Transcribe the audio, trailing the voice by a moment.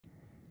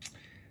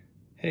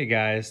Hey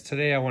guys,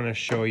 today I want to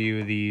show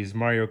you these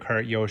Mario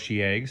Kart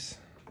Yoshi eggs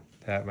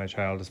that my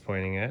child is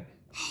pointing at.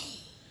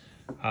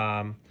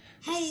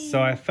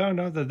 So I found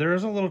out that there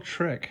is a little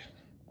trick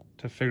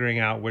to figuring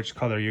out which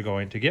color you're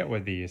going to get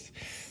with these.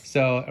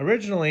 So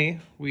originally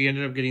we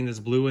ended up getting this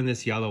blue and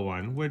this yellow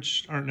one,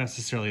 which aren't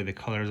necessarily the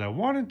colors I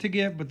wanted to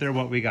get, but they're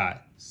what we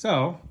got.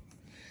 So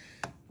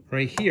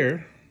right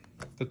here,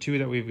 the two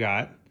that we've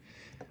got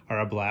are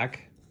a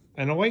black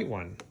and a white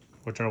one,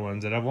 which are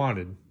ones that I've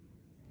wanted.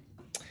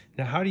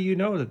 Now, how do you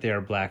know that they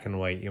are black and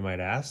white, you might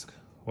ask?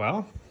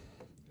 Well,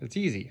 it's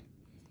easy.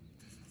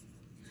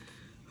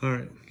 All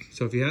right,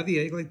 so if you have the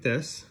egg like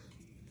this,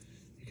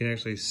 you can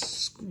actually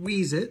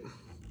squeeze it.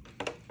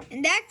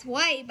 And that's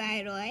white,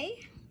 by the way.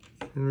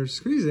 And we're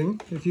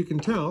squeezing, if you can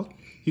tell,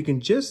 you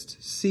can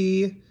just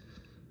see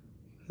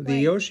the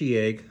Yoshi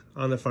egg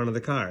on the front of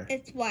the car.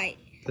 It's white.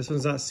 This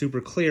one's not super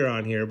clear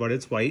on here, but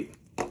it's white.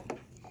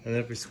 And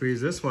if we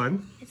squeeze this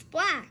one, it's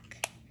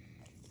black.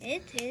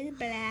 It is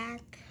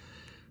black.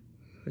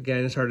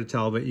 Again, it's hard to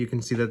tell, but you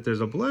can see that there's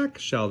a black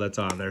shell that's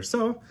on there.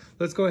 So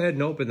let's go ahead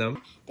and open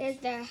them. There's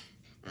the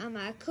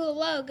a cool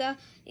logo.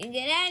 You can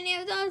get any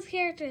of those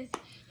characters.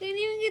 You can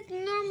even get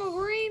the normal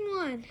green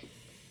one.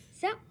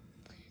 So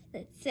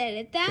let's set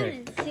it down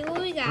and see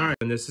what we got. All right,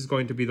 and this is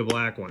going to be the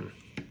black one.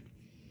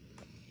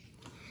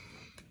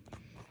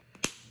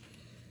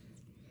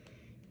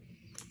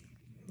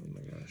 Oh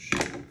my gosh.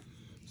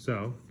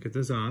 So get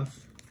this off.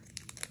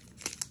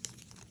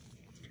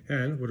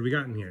 And what do we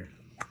got in here?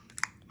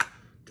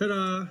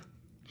 Ta-da!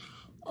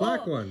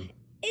 Black one.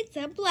 It's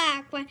a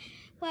black one.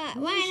 Why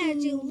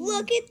don't you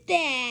look at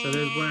that? So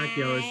there's black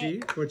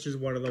Yoshi, which is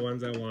one of the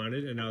ones I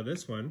wanted, and now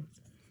this one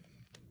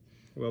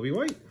will be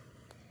white.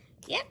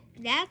 Yep,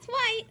 that's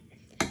white.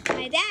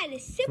 My dad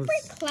is super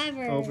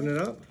clever. Open it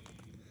up.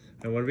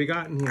 And what have we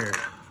got in here?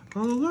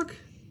 Oh, look,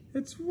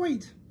 it's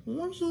white.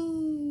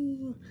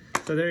 So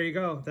there you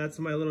go. That's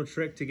my little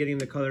trick to getting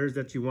the colors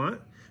that you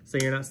want, so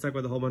you're not stuck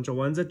with a whole bunch of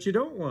ones that you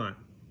don't want.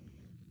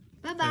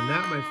 Bye-bye. And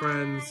that, my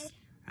friends,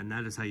 and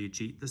that is how you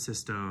cheat the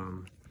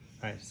system.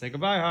 All right, say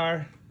goodbye,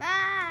 Har.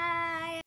 Bye.